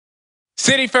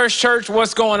City First Church,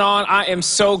 what's going on? I am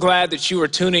so glad that you are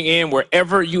tuning in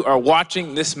wherever you are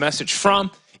watching this message from.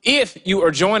 If you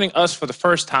are joining us for the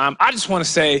first time, I just want to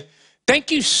say thank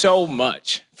you so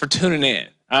much for tuning in.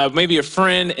 Maybe a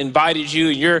friend invited you,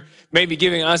 you're maybe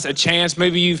giving us a chance.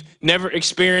 Maybe you've never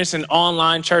experienced an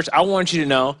online church. I want you to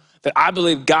know that I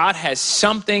believe God has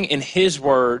something in his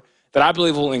word that I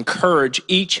believe will encourage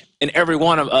each and every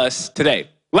one of us today.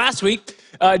 Last week,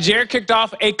 Jared kicked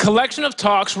off a collection of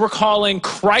talks we're calling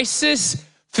Crisis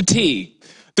Fatigue.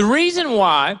 The reason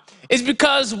why is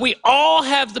because we all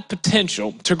have the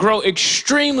potential to grow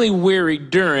extremely weary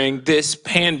during this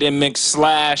pandemic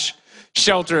 /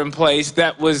 shelter in place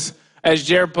that was, as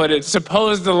Jared put it,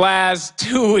 supposed to last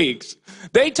 2 weeks.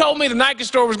 They told me the Nike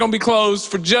store was going to be closed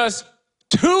for just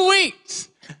 2 weeks.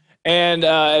 And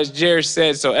as Jared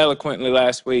said so eloquently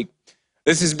last week,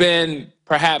 this has been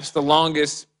perhaps the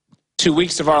longest 2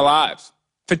 weeks of our lives.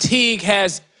 Fatigue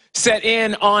has set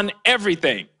in on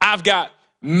everything. I've got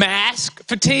mask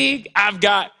fatigue. I've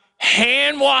got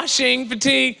hand washing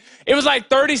fatigue. It was like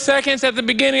 30 seconds at the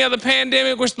beginning of the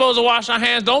pandemic. We're supposed to wash our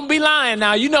hands. Don't be lying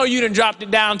now. You know you done dropped it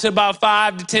down to about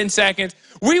 5 to 10 seconds.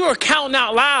 We were counting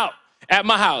out loud at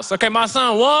my house. Okay, my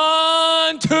son,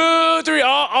 1, 2, 3,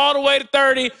 all the way to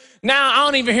 30. Now I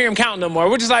don't even hear him counting no more.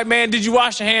 We're just like, man, did you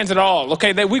wash your hands at all?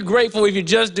 Okay, we're grateful if you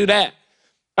just do that.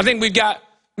 I think we've got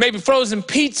maybe frozen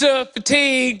pizza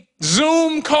fatigue,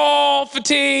 Zoom call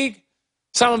fatigue.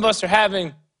 Some of us are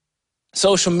having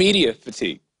social media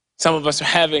fatigue. Some of us are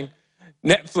having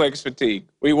Netflix fatigue.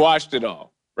 We watched it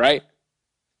all, right?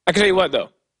 I can tell you what, though.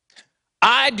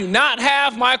 I do not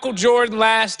have Michael Jordan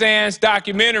Last Dance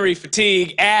documentary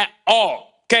fatigue at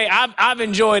all. Okay, I've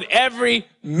enjoyed every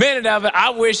minute of it. I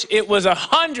wish it was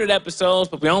 100 episodes,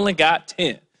 but we only got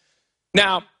 10.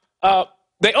 Now,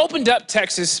 they opened up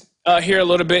Texas here a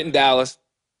little bit in Dallas,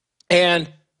 and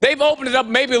they've opened it up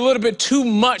maybe a little bit too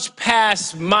much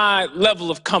past my level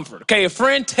of comfort. Okay, a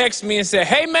friend texted me and said,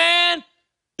 hey, man,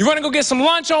 you want to go get some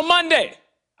lunch on Monday?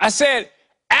 I said,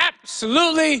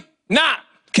 absolutely not.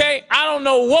 Okay, I don't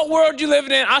know what world you're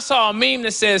living in. I saw a meme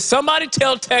that says, somebody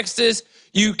tell Texas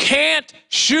you can't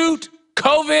shoot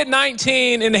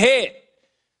COVID-19 in the head.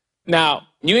 Now,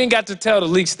 you ain't got to tell the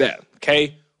leaks that,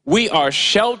 okay? We are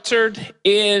sheltered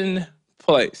in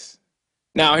place.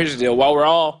 Now, here's the deal. While we're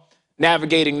all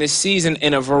navigating this season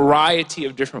in a variety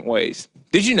of different ways,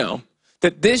 did you know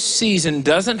that this season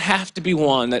doesn't have to be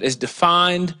one that is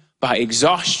defined by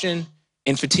exhaustion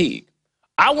and fatigue?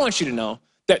 I want you to know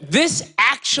that this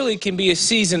actually can be a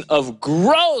season of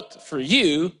growth for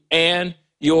you and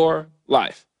your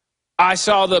life. I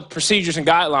saw the procedures and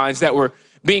guidelines that were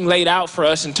being laid out for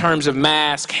us in terms of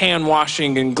mask, hand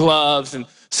washing, and gloves, and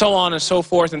so on and so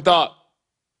forth, and thought,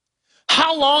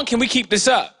 how long can we keep this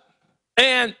up?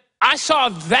 And I saw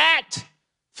that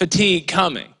fatigue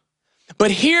coming.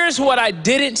 But here's what I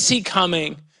didn't see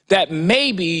coming that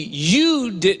maybe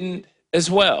you didn't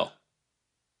as well.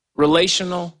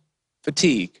 Relational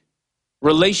fatigue.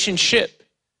 Relationship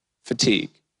fatigue.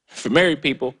 For married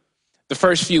people, the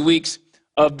first few weeks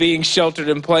of being sheltered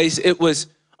in place, it was,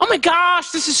 oh my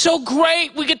gosh, this is so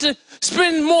great. We get to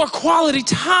spend more quality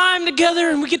time together,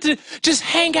 and we get to just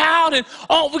hang out, and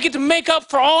we get to make up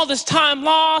for all this time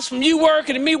lost from you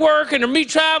working and me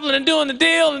traveling and doing the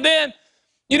deal. And then,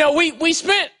 you know, we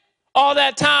spent all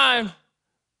that time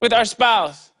with our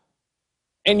spouse.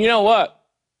 And you know what?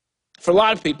 For a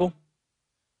lot of people,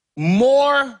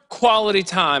 more quality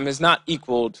time has not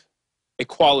equaled a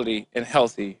quality and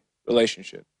healthy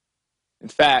relationship. In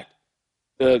fact,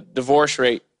 the divorce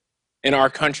rate in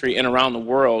our country and around the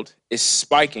world is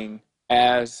spiking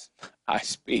as I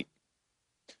speak.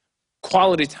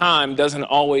 Quality time doesn't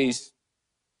always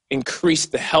increase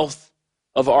the health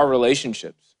of our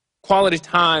relationships. Quality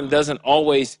time doesn't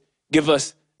always give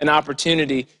us an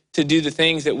opportunity to do the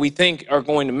things that we think are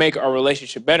going to make our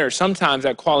relationship better. Sometimes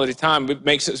that quality time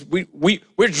makes us, we're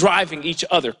driving each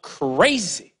other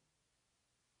crazy.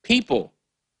 People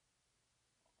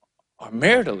are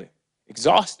maritally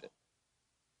exhausted.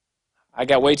 I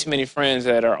got way too many friends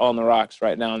that are on the rocks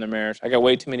right now in their marriage. I got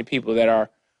way too many people that are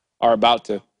about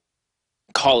to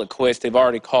call it quits. They've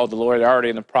already called the Lord. They're already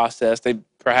in the process. They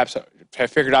perhaps have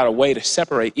figured out a way to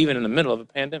separate even in the middle of a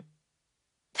pandemic.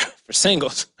 For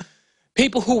singles,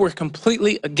 people who were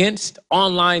completely against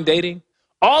online dating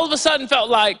all of a sudden felt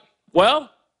like, well,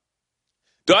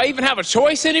 do I even have a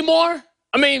choice anymore?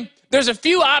 I mean, there's a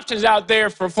few options out there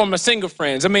for my single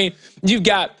friends. I mean, you've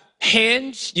got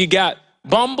Hinge, you got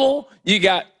Bumble, you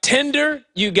got Tinder,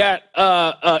 you got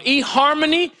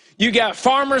eHarmony, you got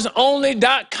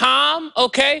FarmersOnly.com,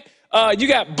 okay? You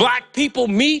got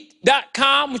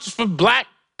BlackPeopleMeet.com, which is for black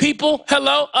people.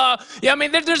 Hello. Yeah, I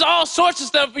mean, there's all sorts of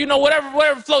stuff,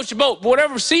 whatever floats your boat,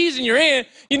 whatever season you're in,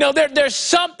 there's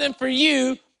something for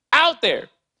you out there.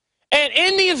 And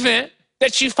in the event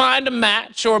that you find a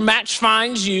match or a match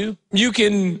finds you, you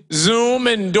can Zoom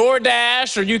and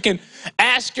DoorDash, or you can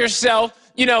ask yourself,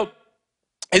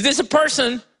 is this a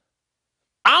person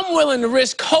I'm willing to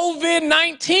risk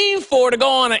COVID-19 for to go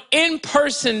on an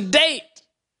in-person date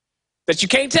that you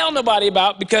can't tell nobody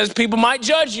about because people might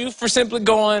judge you for simply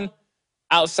going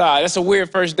outside? That's a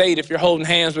weird first date if you're holding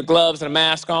hands with gloves and a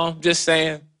mask on, just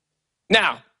saying.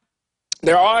 Now,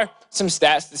 there are some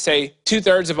stats that say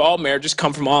 2/3 of all marriages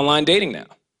come from online dating now.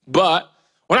 But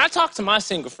when I talk to my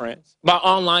single friends about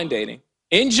online dating,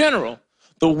 in general,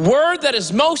 the word that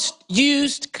is most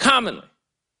used commonly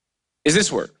is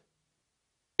this word: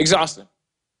 exhausting.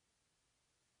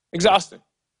 Exhausting.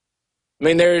 I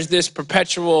mean, there's this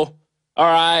perpetual, all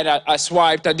right, I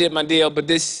swiped, I did my deal, but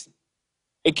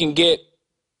it can get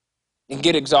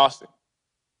exhausting.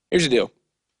 Here's the deal.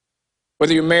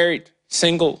 Whether you're married,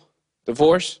 single,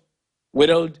 divorced,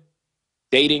 widowed,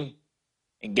 dating,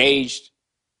 engaged,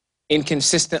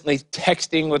 inconsistently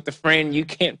texting with a friend you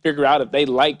can't figure out if they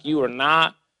like you or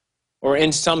not, or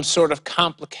in some sort of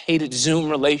complicated Zoom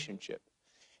relationship,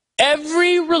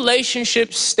 every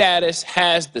relationship status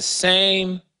has the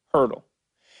same hurdle.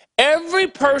 Every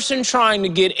person trying to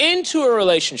get into a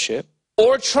relationship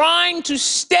or trying to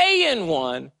stay in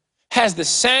one has the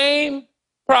same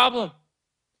problem: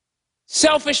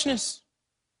 selfishness.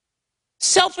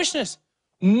 Selfishness.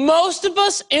 Most of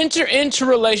us enter into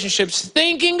relationships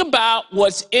thinking about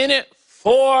what's in it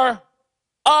for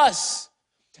us.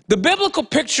 The biblical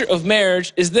picture of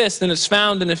marriage is this, and it's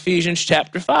found in Ephesians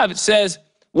chapter 5. It says,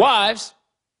 "Wives,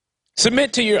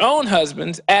 submit to your own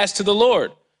husbands as to the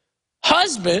Lord.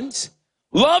 Husbands,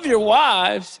 love your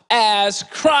wives as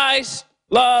Christ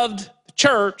loved the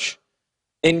church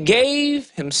and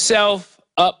gave himself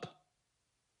up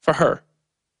for her."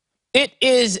 It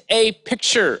is a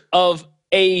picture of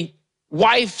a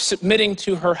wife submitting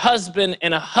to her husband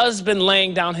and a husband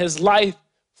laying down his life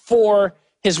for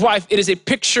his wife. It is a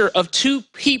picture of two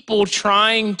people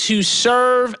trying to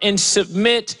serve and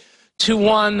submit to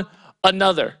one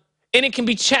another. And it can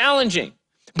be challenging,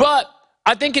 but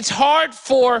I think it's hard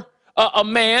for a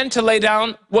man to lay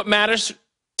down what matters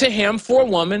to him for a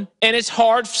woman, and it's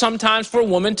hard sometimes for a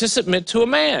woman to submit to a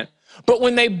man. But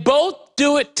when they both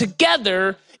do it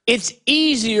together, it's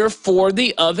easier for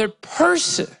the other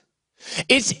person.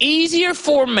 It's easier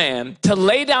for a man to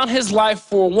lay down his life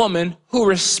for a woman who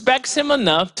respects him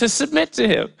enough to submit to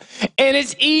him. And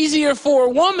it's easier for a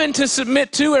woman to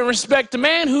submit to and respect a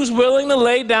man who's willing to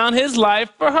lay down his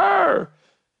life for her.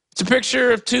 It's a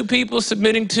picture of two people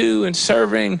submitting to and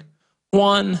serving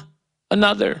one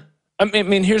another. I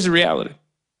mean, here's the reality.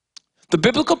 The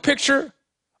biblical picture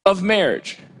of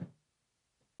marriage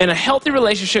and a healthy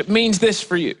relationship means this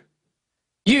for you: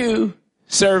 you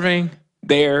serving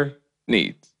their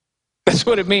needs. That's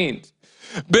what it means.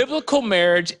 Biblical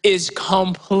marriage is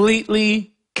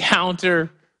completely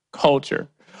counterculture.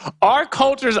 Our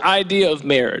culture's idea of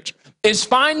marriage is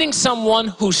finding someone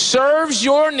who serves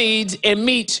your needs and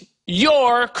meets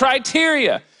your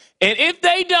criteria. And if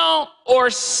they don't or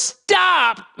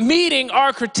stop meeting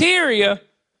our criteria,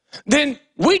 then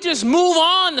we just move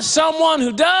on to someone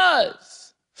who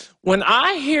does. When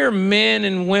I hear men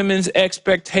and women's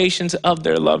expectations of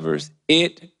their lovers,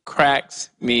 it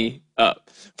cracks me up.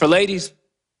 For ladies,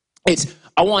 it's,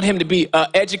 I want him to be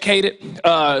educated,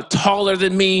 taller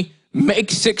than me, make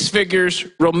six figures,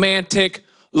 romantic,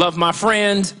 love my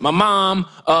friends, my mom,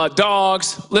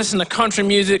 dogs, listen to country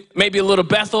music, maybe a little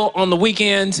Bethel on the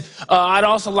weekends. I'd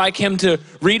also like him to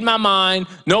read my mind,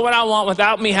 know what I want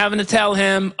without me having to tell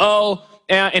him,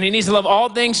 and he needs to love all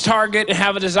things Target and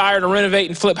have a desire to renovate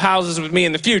and flip houses with me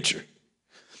in the future.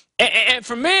 And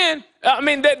for men, I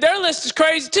mean, their list is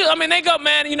crazy too. I mean, they go,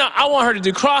 man, I want her to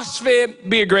do CrossFit,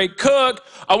 be a great cook.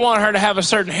 I want her to have a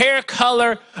certain hair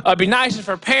color, be nice if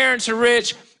her parents are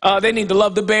rich. They need to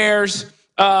love the Bears.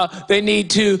 They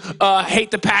need to hate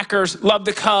the Packers, love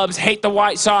the Cubs, hate the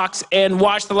White Sox, and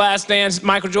watch the Last Dance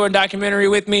Michael Jordan documentary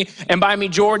with me and buy me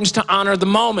Jordans to honor the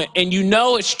moment. And you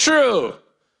know it's true.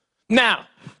 Now,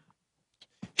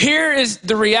 here is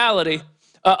the reality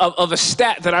of a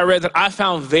stat that I read that I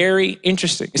found very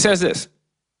interesting. It says this: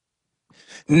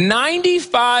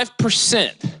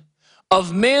 95%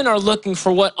 of men are looking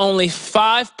for what only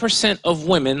 5% of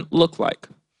women look like.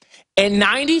 And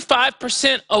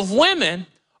 95% of women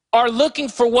are looking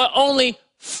for what only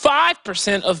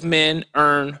 5% of men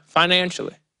earn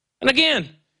financially. And again,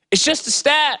 it's just a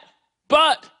stat,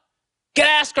 but we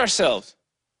gotta ask ourselves,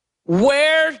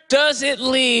 where does it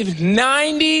leave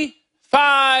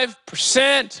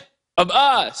 95% of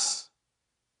us?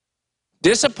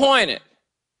 Disappointed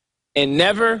and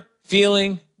never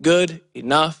feeling good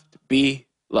enough to be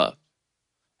loved.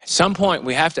 At some point,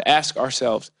 we have to ask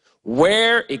ourselves,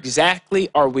 where exactly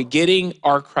are we getting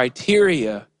our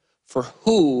criteria for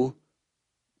who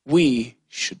we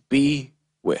should be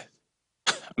with?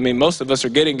 I mean, most of us are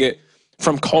getting it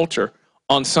from culture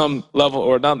on some level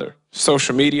or another.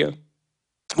 Social media.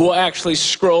 We'll actually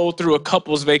scroll through a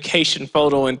couple's vacation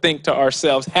photo and think to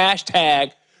ourselves,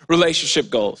 hashtag relationship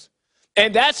goals.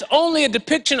 And that's only a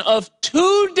depiction of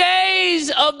 2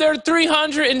 days of their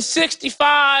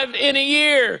 365 in a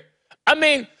year. I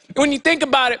mean, when you think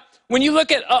about it, when you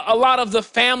look at a lot of the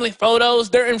family photos,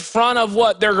 they're in front of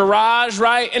their garage,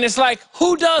 right? And it's like,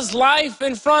 who does life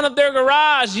in front of their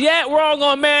garage? Yet we're all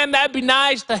going, man, that'd be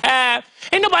nice to have.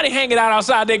 Ain't nobody hanging out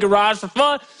outside their garage for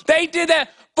fun. They did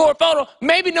that for a photo.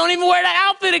 Maybe don't even wear that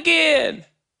outfit again.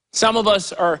 Some of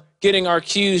us are getting our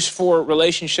cues for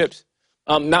relationships,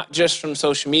 not just from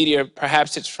social media.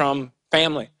 Perhaps it's from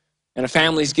family. And a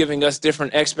family's giving us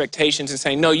different expectations and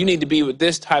saying, no, you need to be with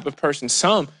this type of person.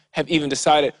 Some have even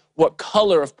decided what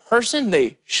color of person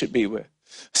they should be with.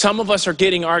 Some of us are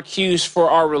getting our cues for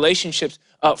our relationships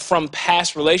from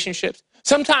past relationships.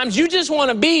 Sometimes you just want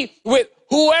to be with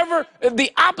whoever,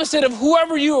 the opposite of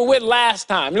whoever you were with last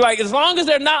time. You're like, as long as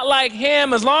they're not like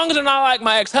him, as long as they're not like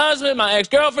my ex-husband, my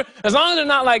ex-girlfriend, as long as they're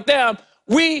not like them,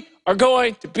 we are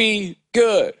going to be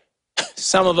good.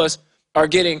 Some of us are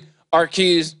getting our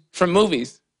cues from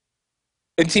movies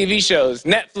and TV shows,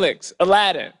 Netflix,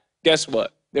 Aladdin. Guess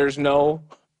what? There's no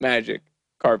magic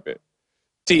carpet.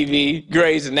 TV,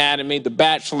 Grey's Anatomy, The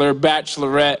Bachelor,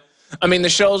 Bachelorette. I mean, the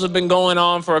shows have been going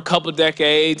on for a couple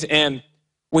decades, and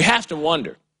we have to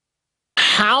wonder,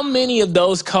 how many of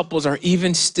those couples are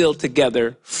even still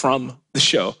together from the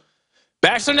show?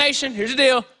 Bachelor Nation, here's the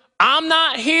deal. I'm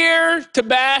not here to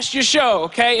bash your show,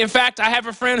 okay? In fact, I have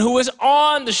a friend who is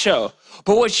on the show.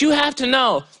 But what you have to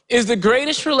know is the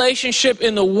greatest relationship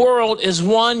in the world is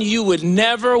one you would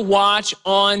never watch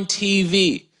on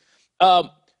TV.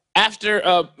 After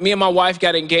me and my wife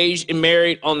got engaged and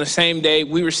married on the same day,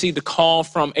 we received a call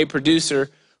from a producer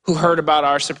who heard about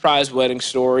our surprise wedding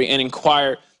story and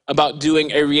inquired about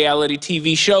doing a reality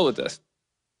TV show with us.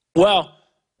 Well,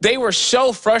 they were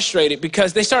so frustrated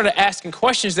because they started asking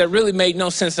questions that really made no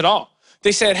sense at all.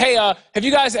 They said, hey, have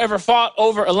you guys ever fought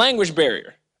over a language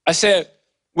barrier? I said,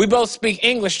 we both speak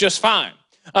English just fine.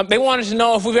 They wanted to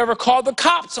know if we've ever called the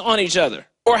cops on each other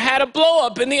or had a blow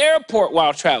up in the airport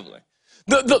while traveling.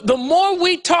 The more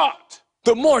we talked,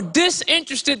 the more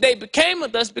disinterested they became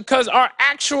with us because our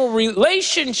actual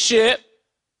relationship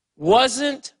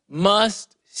wasn't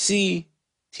must-see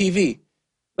TV.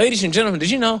 Ladies and gentlemen,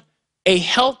 did you know a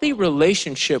healthy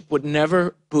relationship would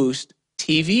never boost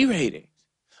TV ratings?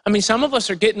 I mean, some of us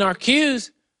are getting our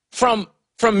cues from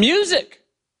music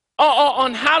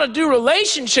on how to do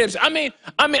relationships. I mean,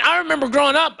 I remember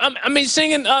growing up,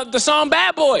 singing the song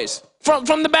Bad Boys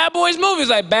from the Bad Boys movies,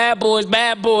 like bad boys,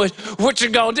 what you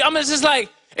gonna do? I mean, it's just like,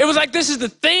 it was like, this is the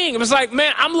thing. It was like,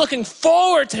 man, I'm looking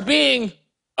forward to being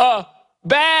a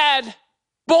bad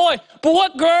boy. But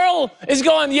what girl is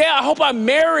going, yeah, I hope I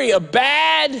marry a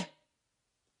bad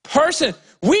person?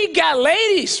 We got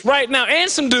ladies right now and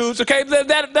some dudes, okay,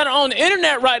 that are on the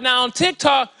internet right now on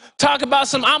TikTok, talk about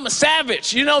some I'm a savage,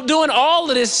 doing all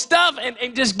of this stuff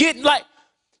and just getting like,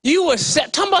 you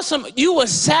a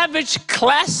savage,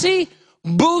 classy,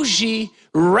 bougie,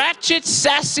 ratchet,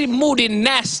 sassy, moody,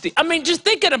 nasty. I mean, just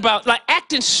thinking about like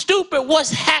acting stupid, what's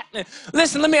happening?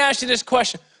 Listen, let me ask you this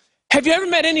question. Have you ever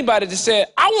met anybody that said,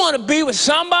 I want to be with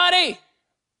somebody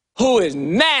who is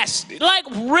nasty? Like,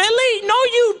 really? No,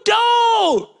 you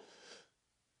don't.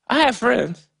 I have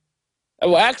friends that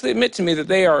will actually admit to me that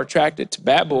they are attracted to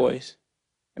bad boys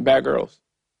and bad girls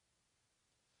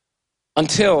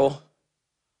until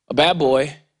a bad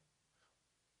boy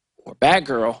or bad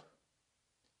girl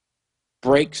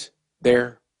breaks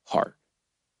their heart,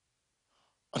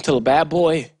 until a bad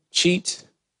boy cheats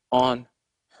on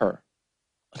her,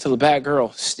 until a bad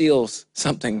girl steals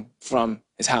something from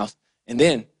his house, and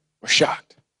then we're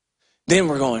shocked. Then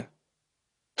we're going,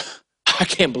 I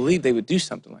can't believe they would do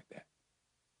something like that.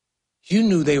 You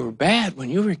knew they were bad when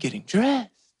you were getting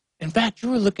dressed. In fact, you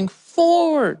were looking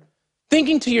forward,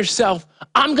 thinking to yourself,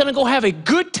 I'm going to go have a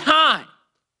good time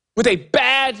with a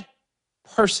bad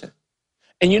person.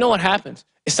 And you know what happens?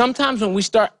 Is sometimes when we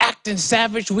start acting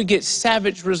savage, we get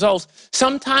savage results.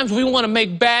 Sometimes we want to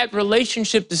make bad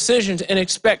relationship decisions and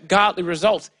expect godly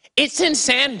results. It's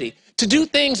insanity to do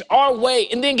things our way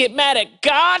and then get mad at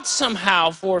God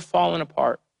somehow for it falling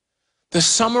apart. The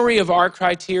summary of our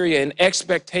criteria and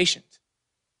expectations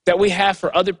that we have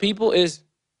for other people is,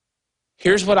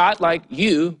 here's what I'd like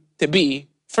you to be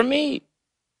for me.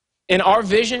 In our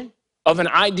vision of an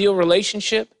ideal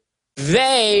relationship,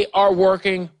 they are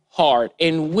working hard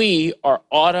and we are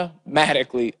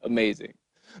automatically amazing.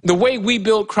 The way we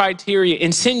build criteria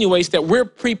insinuates that we're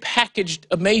prepackaged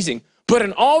amazing. But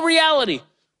in all reality,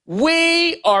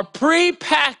 we are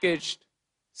prepackaged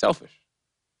selfish,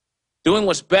 doing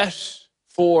what's best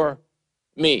for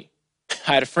me.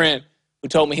 I had a friend who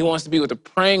told me he wants to be with a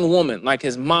praying woman like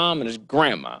his mom and his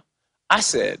grandma. I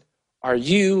said, are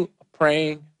you a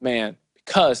praying man?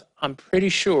 Because I'm pretty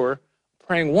sure a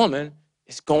praying woman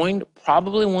is going to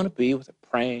probably want to be with a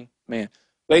praying man.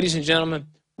 Ladies and gentlemen,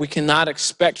 we cannot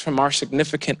expect from our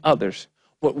significant others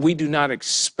what we do not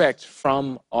expect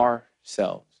from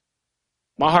ourselves.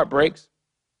 My heart breaks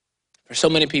for so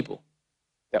many people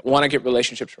that want to get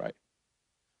relationships right.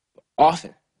 But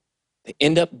often, they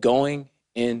end up going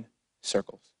in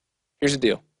circles. Here's the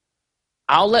deal.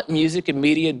 I'll let music and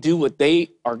media do what they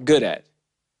are good at,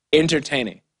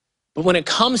 entertaining. But when it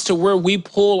comes to where we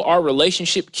pull our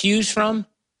relationship cues from,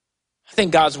 I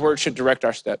think God's word should direct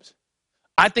our steps.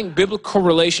 I think biblical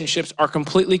relationships are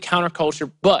completely counterculture,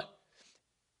 but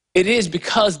it is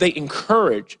because they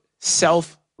encourage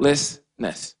selflessness.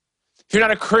 If you're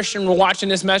not a Christian watching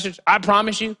this message, I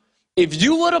promise you, if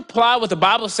you would apply what the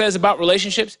Bible says about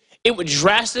relationships, it would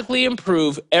drastically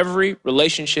improve every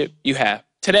relationship you have.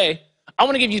 Today, I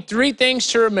want to give you 3 things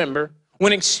to remember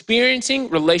when experiencing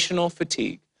relational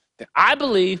fatigue that I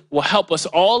believe will help us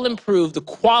all improve the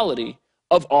quality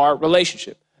of our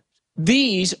relationship.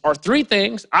 These are 3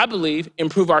 things I believe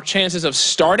improve our chances of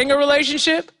starting a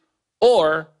relationship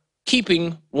or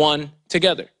keeping one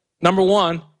together. Number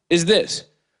 1 is this.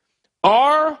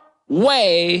 Our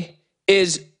way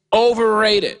is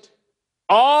overrated.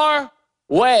 Our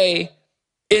way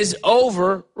is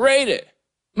overrated.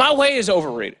 My way is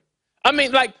overrated. I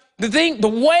mean, like the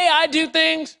way I do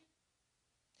things,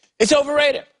 it's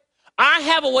overrated. I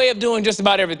have a way of doing just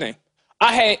about everything.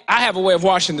 I have a way of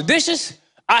washing the dishes.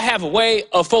 I have a way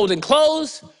of folding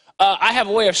clothes. I have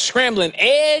a way of scrambling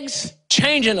eggs,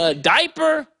 changing a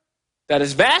diaper that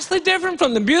is vastly different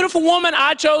from the beautiful woman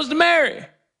I chose to marry.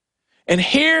 And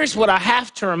here's what I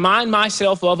have to remind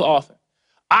myself of often.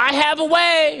 I have a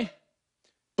way,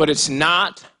 but it's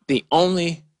not the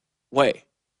only way.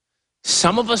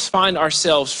 Some of us find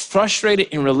ourselves frustrated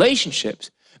in relationships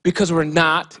because we're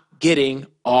not getting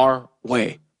our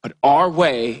way. But our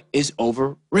way is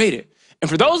overrated. And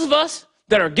for those of us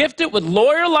that are gifted with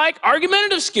lawyer-like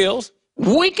argumentative skills,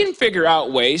 we can figure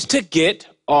out ways to get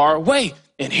our way.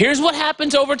 And here's what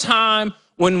happens over time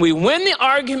when we win the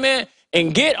argument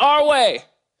and get our way.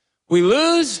 We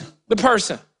lose the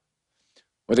person.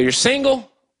 Whether you're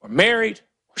single or married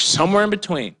or somewhere in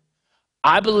between,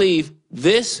 I believe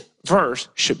this verse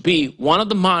should be one of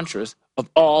the mantras of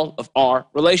all of our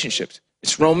relationships.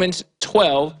 It's Romans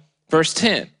 12, verse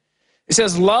 10. It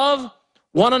says, love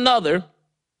one another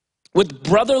with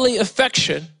brotherly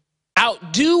affection,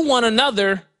 outdo one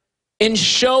another in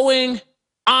showing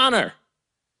honor.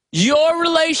 Your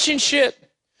relationship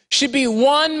should be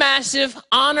one massive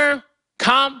honor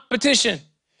competition.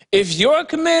 If you're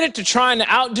committed to trying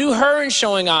to outdo her in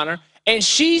showing honor, and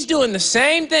she's doing the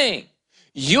same thing,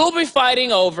 you'll be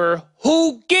fighting over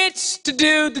who gets to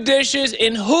do the dishes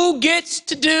and who gets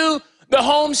to do the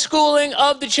homeschooling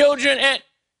of the children. And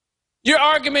your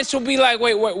arguments will be like,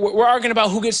 wait, we're arguing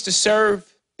about who gets to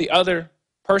serve the other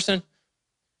person.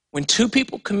 When 2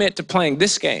 people commit to playing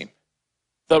this game,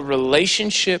 the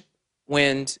relationship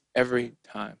wins every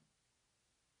time.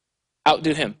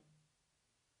 Outdo him.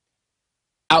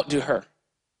 Outdo her.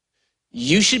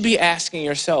 You should be asking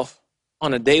yourself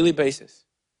on a daily basis,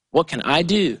 what can I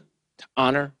do to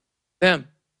honor them?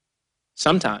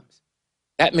 Sometimes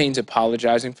that means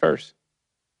apologizing first,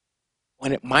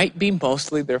 when it might be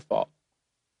mostly their fault.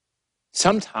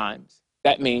 Sometimes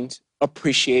that means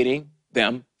appreciating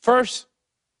them first,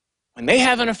 when they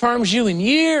haven't affirmed you in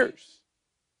years.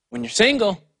 When you're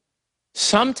single,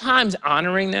 sometimes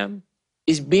honoring them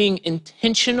is being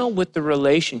intentional with the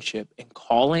relationship and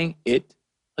calling it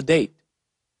a date,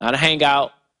 not a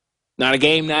hangout, not a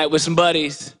game night with some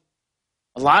buddies.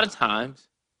 A lot of times,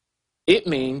 it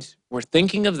means we're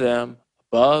thinking of them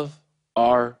above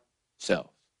ourselves.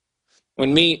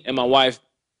 When me and my wife,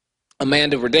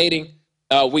 Amanda, were dating,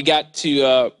 we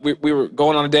were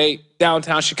going on a date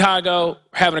downtown Chicago,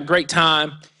 having a great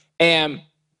time. And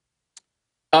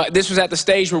this was at the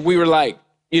stage where we were like,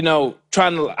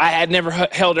 I had never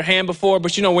held her hand before,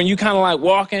 but when you kind of like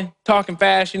walking, talking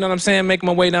fast, you know what I'm saying, making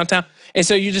my way downtown. And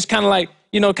so you just kind of like,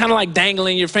 kind of like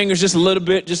dangling your fingers just a little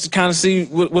bit just to kind of see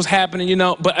what's happening,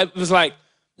 But it was like,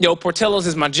 Portillo's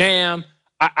is my jam.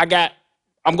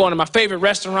 I'm going to my favorite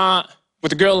restaurant with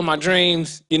the girl of my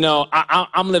dreams.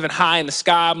 I'm living high in the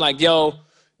sky. I'm like,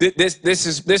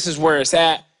 this is where it's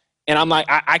at. And I'm like,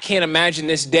 I can't imagine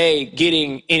this day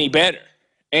getting any better.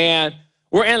 And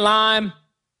we're in line,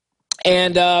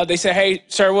 and they said, "Hey,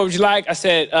 sir, what would you like?" I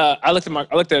said, I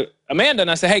looked at Amanda,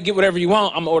 and I said, "Hey, get whatever you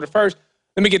want. I'm gonna order first.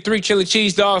 Let me get 3 chili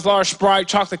cheese dogs, large Sprite,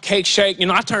 chocolate cake shake."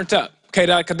 I turned up. Okay,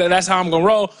 that's how I'm gonna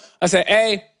roll. I said,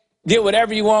 "Hey, get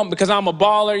whatever you want because I'm a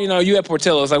baller. You at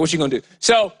Portillo's. Like, what you gonna do?"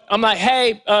 So I'm like,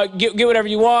 "Hey, get whatever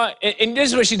you want." And this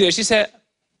is what she did. She said,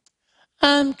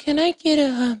 "Can I get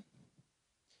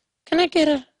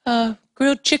a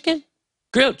grilled chicken?"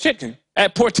 Grilled chicken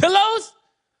at Portillo's?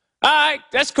 All right,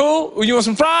 that's cool. You want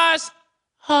some fries?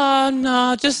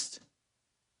 No, just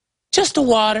the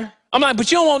water. I'm like,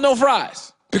 but you don't want no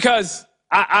fries because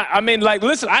I mean, like,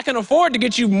 listen, I can afford to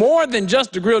get you more than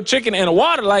just the grilled chicken and a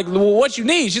water. Like, what you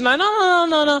need? She's like,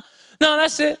 no,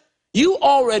 that's it. You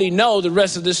already know the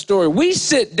rest of this story. We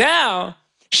sit down.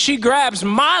 She grabs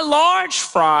my large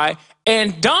fry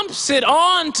and dumps it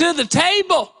onto the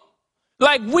table.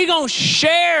 Like, we gonna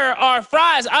share our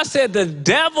fries. I said, the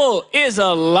devil is a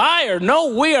liar.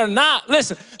 No, we are not.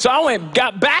 Listen, so I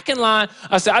got back in line.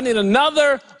 I said, I need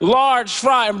another large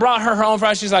fry, and brought her own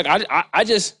fries. She's like,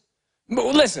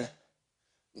 listen,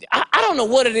 I don't know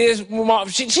what it is. Mom.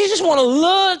 She just want a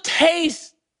little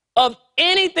taste of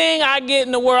anything I get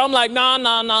in the world. I'm like, no. I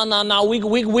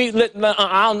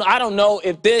don't know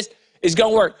if this is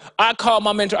gonna work. I called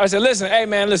my mentor. I said, listen, hey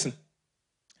man, listen.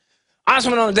 I just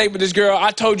went on a date with this girl. I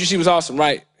told you she was awesome,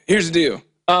 right? Here's the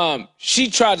deal. She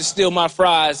tried to steal my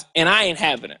fries, and I ain't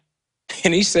having it.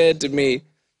 And he said to me,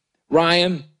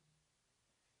 Ryan,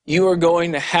 you are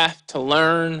going to have to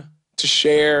learn to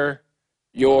share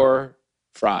your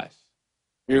fries.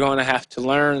 You're going to have to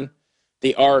learn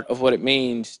the art of what it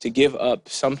means to give up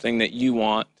something that you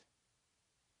want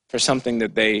for something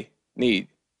that they need.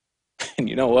 And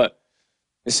you know what?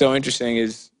 It's so interesting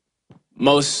is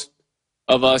most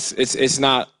of us, it's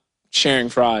not sharing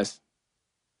fries.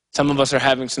 Some of us are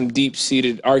having some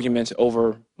deep-seated arguments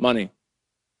over money,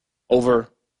 over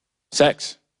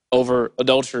sex, over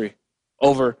adultery,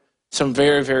 over some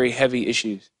very, very heavy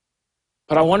issues.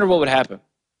 But I wonder what would happen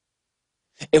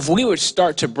if we would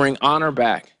start to bring honor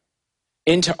back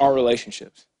into our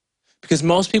relationships. Because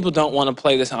most people don't want to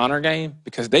play this honor game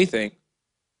because they think,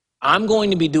 I'm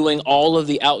going to be doing all of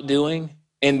the outdoing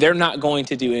and they're not going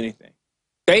to do anything.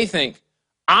 They think,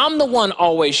 I'm the one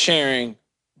always sharing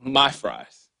my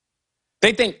fries.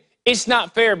 They think it's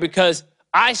not fair because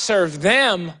I serve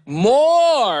them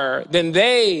more than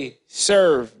they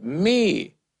serve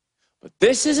me. But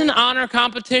this is an honor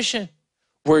competition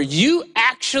where you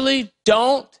actually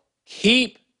don't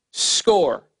keep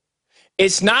score.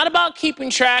 It's not about keeping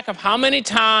track of how many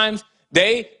times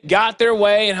they got their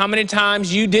way and how many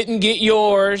times you didn't get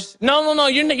yours. No,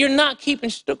 you're not keeping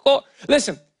score.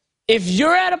 Listen, if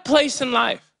you're at a place in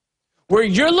life where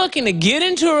you're looking to get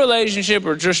into a relationship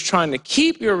or just trying to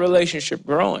keep your relationship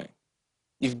growing,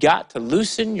 you've got to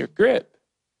loosen your grip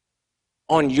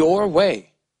on your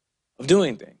way of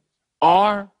doing things.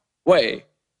 Our way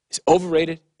is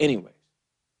overrated anyways.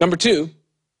 Number two,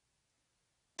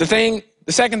 the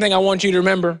second thing I want you to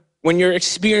remember when you're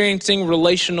experiencing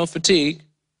relational fatigue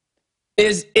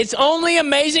is it's only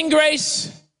amazing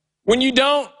grace when you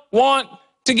don't want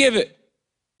to give it.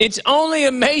 It's only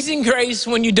amazing grace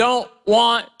when you don't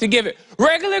want to give it.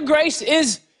 Regular grace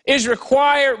is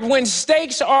required when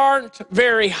stakes aren't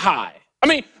very high. I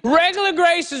mean, regular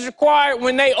grace is required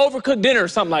when they overcook dinner or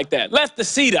something like that. Left the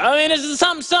seat. I mean, it's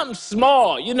something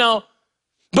small,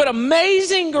 But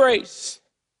amazing grace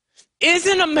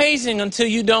isn't amazing until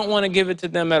you don't want to give it to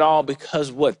them at all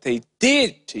because what they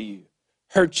did to you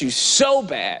hurt you so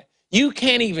bad, you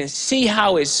can't even see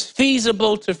how it's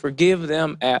feasible to forgive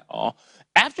them at all.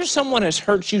 After someone has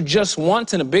hurt you just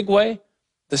once in a big way,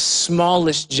 the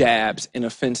smallest jabs and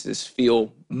offenses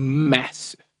feel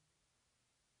massive.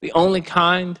 The only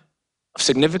kind of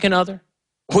significant other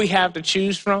we have to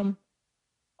choose from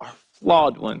are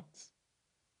flawed ones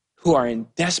who are in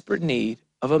desperate need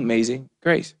of amazing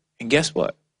grace. And guess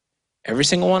what? Every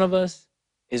single one of us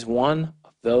is one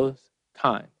of those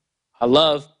kind. I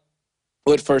love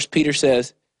what 1 Peter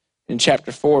says in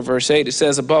chapter 4, verse 8. It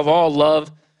says, above all, love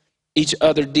each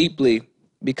other deeply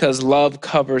because love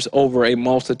covers over a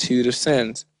multitude of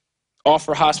sins.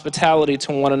 Offer hospitality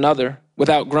to one another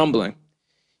without grumbling.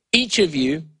 Each of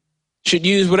you should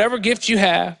use whatever gift you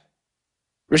have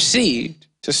received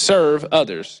to serve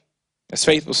others as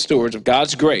faithful stewards of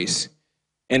God's grace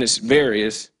in its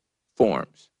various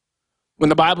forms. When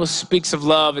the Bible speaks of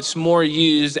love, it's more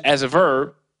used as a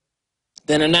verb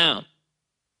than a noun.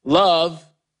 Love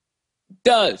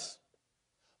does.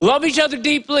 Love each other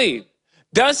deeply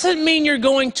doesn't mean you're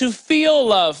going to feel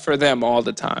love for them all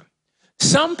the time.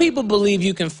 Some people believe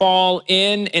you can fall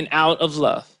in and out of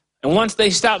love. And once they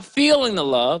stop feeling the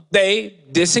love, they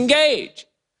disengage.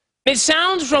 It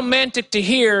sounds romantic to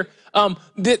hear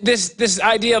this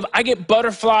idea of I get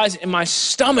butterflies in my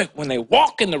stomach when they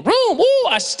walk in the room. Ooh,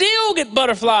 I still get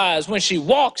butterflies when she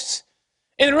walks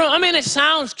in the room. I mean, it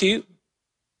sounds cute.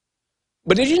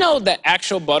 But did you know that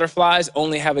actual butterflies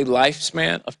only have a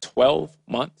lifespan of 12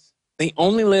 months? They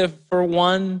only live for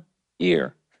 1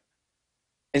 year.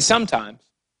 And sometimes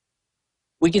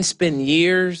we can spend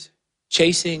years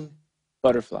chasing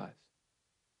butterflies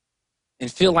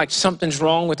and feel like something's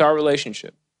wrong with our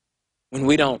relationship when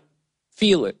we don't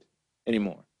feel it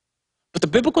anymore. But the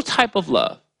biblical type of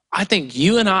love I think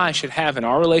you and I should have in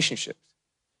our relationships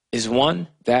is one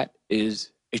that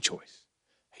is a choice.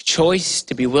 A choice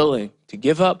to be willing to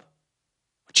give up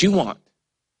what you want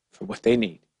for what they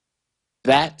need.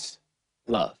 That's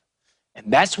love.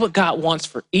 And that's what God wants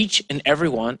for each and every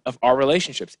one of our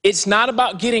relationships. It's not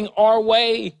about getting our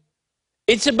way.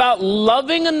 It's about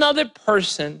loving another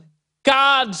person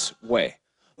God's way.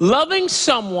 Loving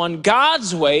someone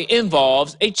God's way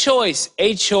involves a choice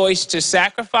to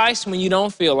sacrifice when you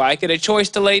don't feel like it, a choice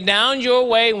to lay down your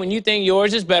way when you think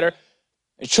yours is better,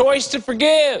 a choice to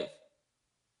forgive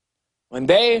when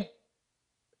they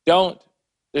don't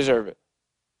deserve it.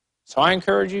 So I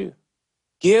encourage you,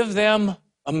 give them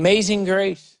amazing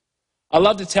grace. I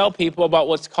love to tell people about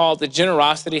what's called the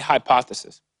generosity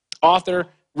hypothesis. Author,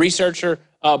 researcher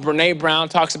Brené Brown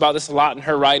talks about this a lot in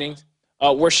her writings,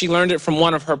 where she learned it from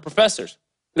one of her professors.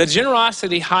 The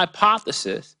generosity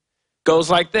hypothesis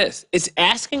goes like this. It's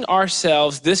asking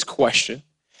ourselves this question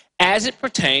as it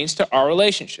pertains to our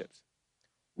relationships.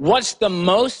 What's the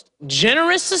most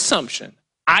generous assumption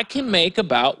I can make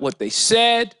about what they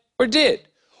said or did?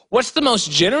 What's the most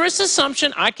generous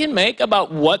assumption I can make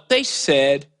about what they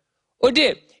said or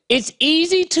did? It's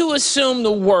easy to assume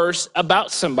the worst about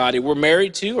somebody we're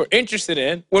married to or interested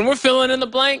in when we're filling in the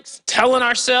blanks, telling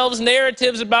ourselves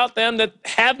narratives about them that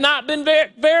have not been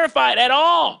verified at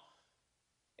all.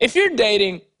 If you're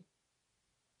dating,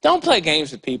 don't play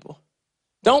games with people.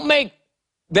 Don't make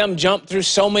them jump through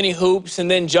so many hoops and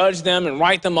then judge them and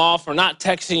write them off or not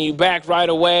texting you back right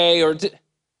away.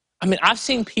 I've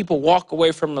seen people walk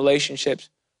away from relationships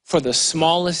for the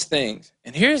smallest things.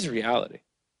 And here's the reality.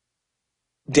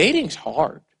 Dating's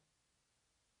hard.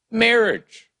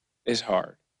 Marriage is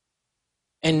hard.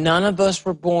 And none of us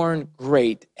were born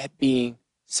great at being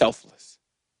selfless.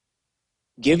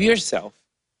 Give yourself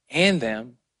and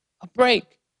them a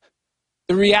break.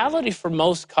 The reality for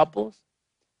most couples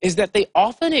is that they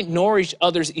often ignore each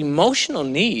other's emotional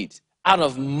needs out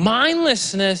of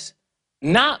mindlessness,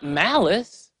 not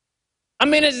malice.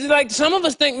 It's like some of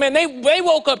us think, man, they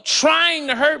woke up trying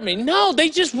to hurt me. No, they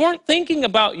just weren't thinking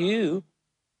about you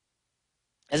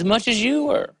as much as you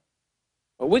were.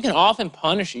 But we can often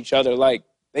punish each other like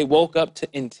they woke up to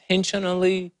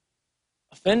intentionally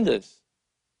offend us.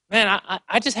 Man,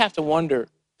 I just have to wonder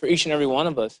for each and every one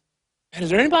of us, man,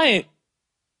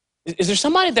 is there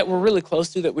somebody that we're really close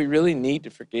to that we really need to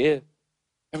forgive?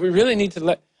 That we really need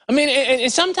to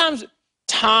and sometimes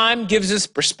time gives us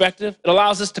perspective. It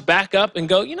allows us to back up and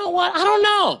go, you know what? I don't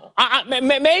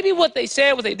know. Maybe what they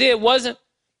said, what they did wasn't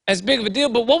as big of a deal,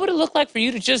 but what would it look like for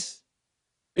you to just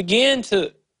begin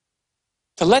to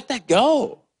let that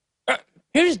go?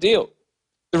 Here's the deal.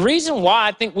 The reason why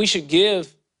I think we should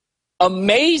give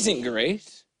amazing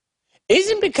grace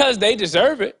isn't because they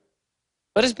deserve it,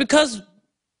 but it's because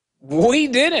we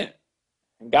didn't.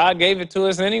 And God gave it to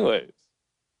us anyways.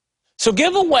 So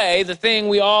give away the thing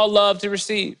we all love to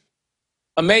receive.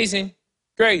 Amazing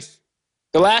grace.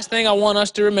 The last thing I want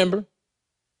us to remember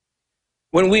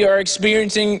when we are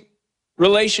experiencing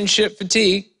relationship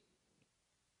fatigue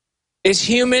is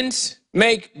humans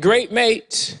make great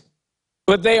mates,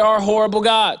 but they are horrible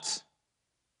gods.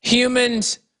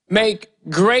 Humans make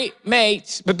great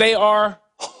mates, but they are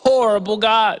horrible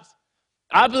gods.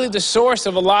 I believe the source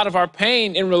of a lot of our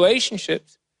pain in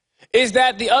relationships is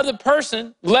that the other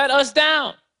person let us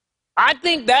down. I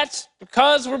think that's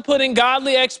because we're putting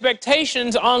godly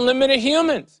expectations on limited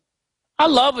humans. I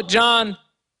love what John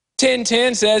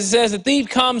 10:10 says. It says, the thief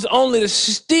comes only to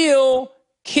steal,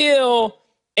 kill,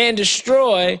 and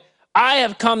destroy. I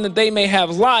have come that they may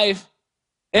have life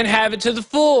and have it to the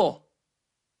full.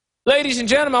 Ladies and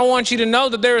gentlemen, I want you to know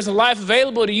that there is a life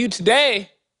available to you today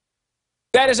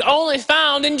that is only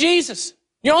found in Jesus.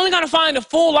 You're only going to find a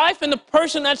full life in the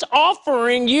person that's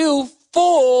offering you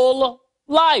full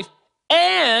life.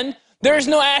 And there's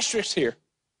no asterisk here.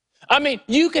 I mean,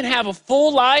 you can have a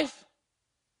full life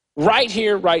right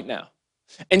here, right now.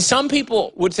 And some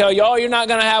people would tell you, oh, you're not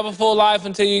going to have a full life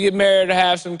until you get married or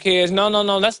have some kids.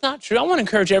 No, that's not true. I want to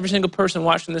encourage every single person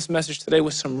watching this message today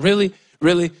with some really,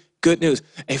 really good news.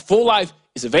 A full life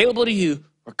is available to you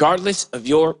regardless of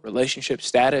your relationship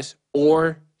status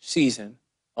or season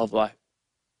of life.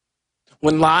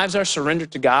 When lives are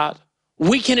surrendered to God,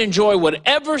 we can enjoy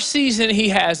whatever season he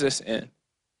has us in.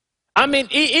 I mean,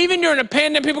 even during a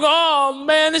pandemic, people go, oh,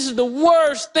 man, this is the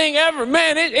worst thing ever.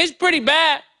 Man, it's pretty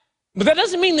bad. But that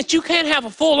doesn't mean that you can't have a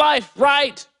full life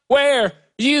right where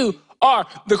you are.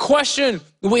 The question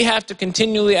we have to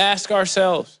continually ask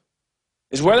ourselves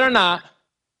is whether or not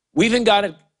we've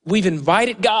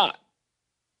invited God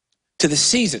to the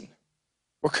season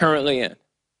we're currently in.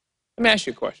 Let me ask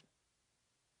you a question.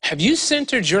 Have you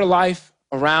centered your life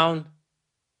around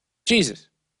Jesus?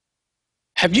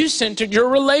 Have you centered your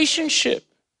relationship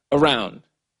around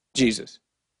Jesus?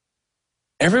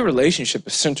 Every relationship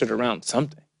is centered around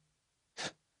something.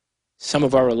 Some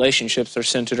of our relationships are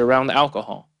centered around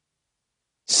alcohol.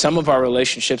 Some of our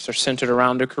relationships are centered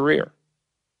around a career.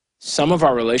 Some of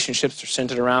our relationships are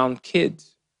centered around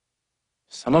kids.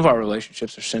 Some of our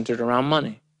relationships are centered around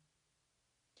money.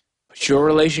 But your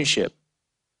relationship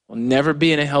will never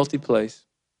be in a healthy place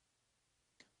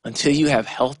until you have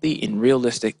healthy and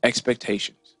realistic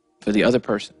expectations for the other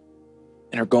person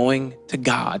and are going to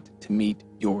God to meet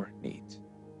your needs.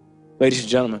 Ladies and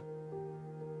gentlemen,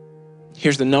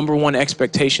 here's the number one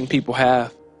expectation people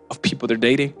have of people they're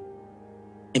dating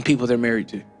and people they're married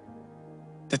to,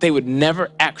 that they would never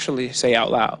actually say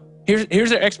out loud. Here's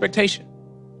their expectation.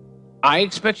 I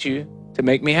expect you to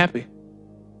make me happy.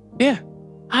 Yeah,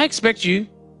 I expect you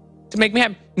to make me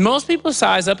happy. Most people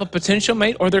size up a potential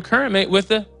mate or their current mate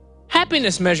with a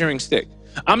happiness measuring stick.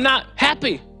 I'm not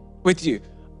happy with you.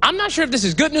 I'm not sure if this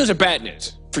is good news or bad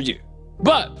news for you.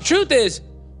 But the truth is,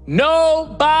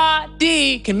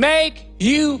 nobody can make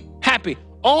you happy.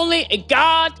 Only a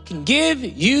God can give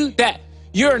you that.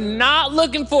 You're not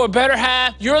looking for a better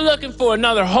half. You're looking for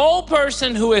another whole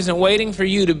person who isn't waiting for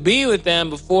you to be with them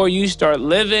before you start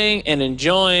living and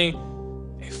enjoying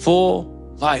a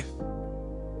full life.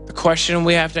 The question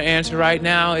we have to answer right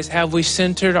now is, have we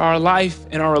centered our life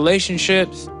and our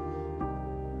relationships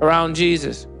around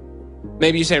Jesus?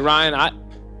 Maybe you say, Ryan,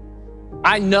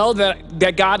 I know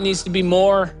that God needs to be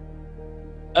more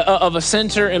of a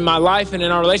center in my life and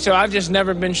in our relationship. I've just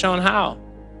never been shown how.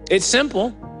 It's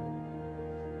simple.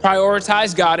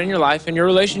 Prioritize God in your life and your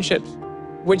relationships,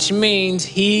 which means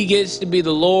he gets to be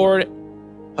the Lord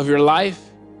of your life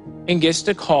and gets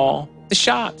to call the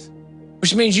shots,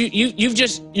 which means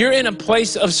you're in a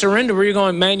place of surrender where you're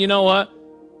going, man, you know what?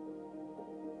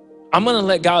 I'm going to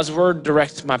let God's word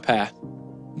direct my path.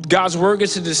 God's word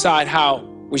gets to decide how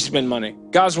we spend money.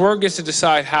 God's word gets to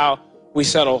decide how we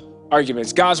settle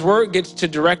arguments. God's word gets to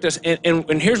direct us.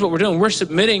 And here's what we're doing. We're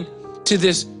submitting to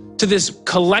this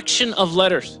collection of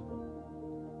letters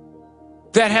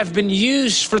that have been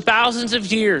used for thousands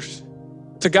of years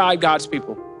to guide God's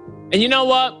people. And you know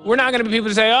what? We're not going to be people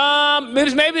to say,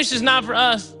 maybe it's just not for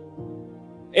us.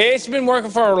 It's been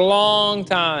working for a long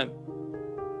time.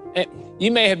 And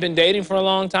you may have been dating for a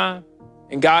long time,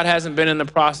 and God hasn't been in the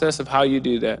process of how you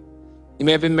do that. You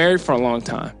may have been married for a long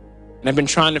time and have been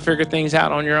trying to figure things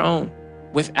out on your own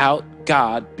without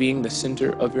God being the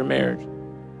center of your marriage.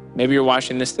 Maybe you're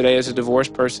watching this today as a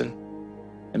divorced person,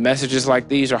 and messages like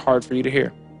these are hard for you to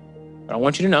hear. But I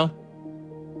want you to know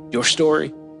your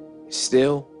story is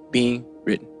still being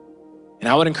written. And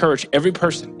I would encourage every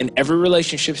person in every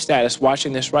relationship status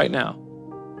watching this right now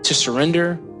to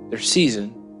surrender their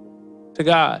season to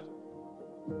God.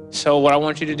 So what I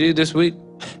want you to do this week,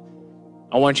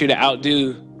 I want you to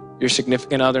outdo your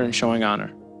significant other in showing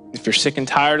honor. If you're sick and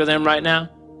tired of them right now,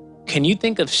 can you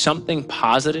think of something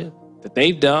positive that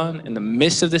they've done in the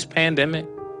midst of this pandemic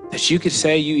that you could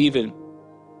say you even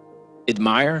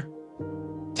admire?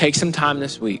 Take some time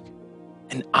this week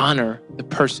and honor the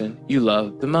person you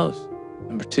love the most.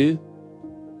 Number 2,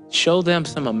 show them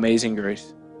some amazing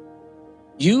grace.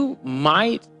 You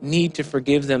might need to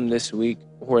forgive them this week,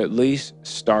 or at least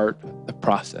start the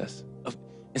process.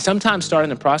 And sometimes starting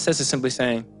the process is simply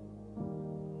saying,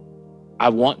 I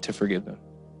want to forgive them.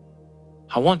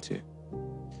 I want to.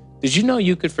 Did you know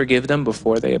you could forgive them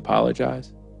before they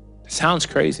apologize? It sounds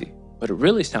crazy, but it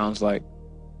really sounds like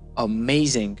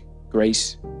amazing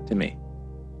grace to me.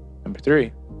 Number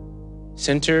 3,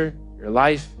 center your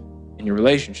life and your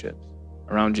relationships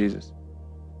around Jesus.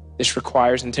 This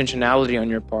requires intentionality on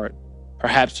your part.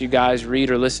 Perhaps you guys read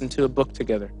or listen to a book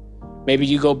together. Maybe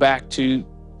you go back to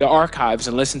the archives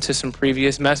and listen to some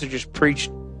previous messages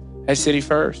preached at City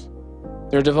First.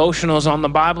 There are devotionals on the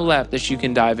Bible app that you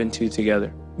can dive into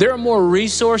together. There are more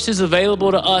resources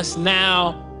available to us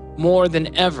now more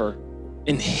than ever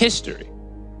in history.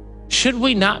 Should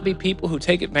we not be people who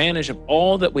take advantage of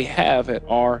all that we have at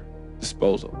our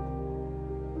disposal?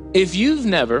 If you've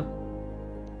never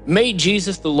made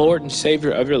Jesus the Lord and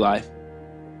Savior of your life,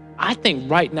 I think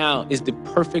right now is the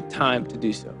perfect time to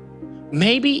do so.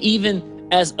 Maybe even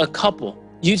as a couple,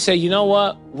 you'd say, you know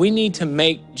what? We need to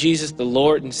make Jesus the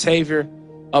Lord and Savior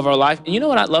of our life. And you know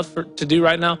what I'd love to do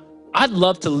right now? I'd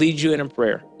love to lead you in a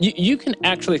prayer. You can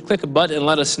actually click a button and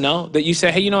let us know that you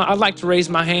say, hey, you know what? I'd like to raise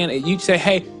my hand. And you say,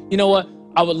 hey, you know what?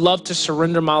 I would love to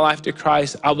surrender my life to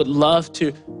Christ. I would love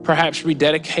to perhaps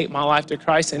rededicate my life to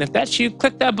Christ. And if that's you,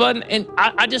 click that button. And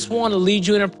I just want to lead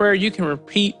you in a prayer. You can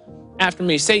repeat after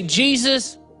me. Say,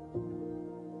 Jesus,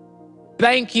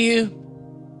 thank you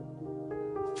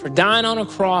for dying on a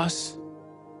cross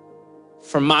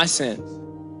for my sins.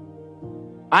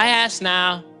 I ask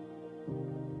now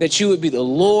that you would be the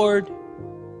Lord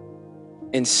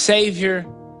and Savior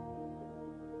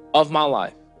of my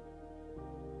life.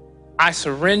 I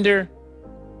surrender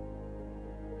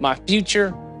my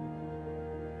future,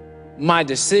 my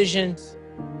decisions,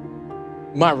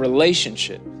 my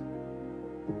relationships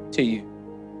to you.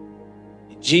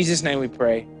 In Jesus' name we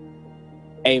pray,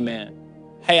 amen.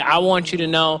 Hey, I want you to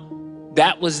know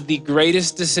that was the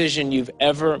greatest decision you've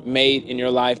ever made in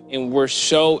your life, and we're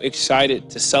so excited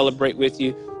to celebrate with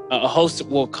you. A host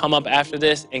will come up after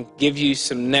this and give you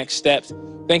some next steps.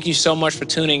 Thank you so much for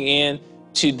tuning in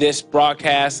to this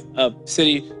broadcast of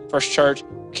City First Church.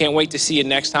 Can't wait to see you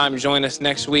next time. Join us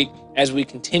next week as we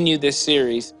continue this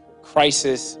series,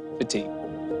 Crisis Fatigue.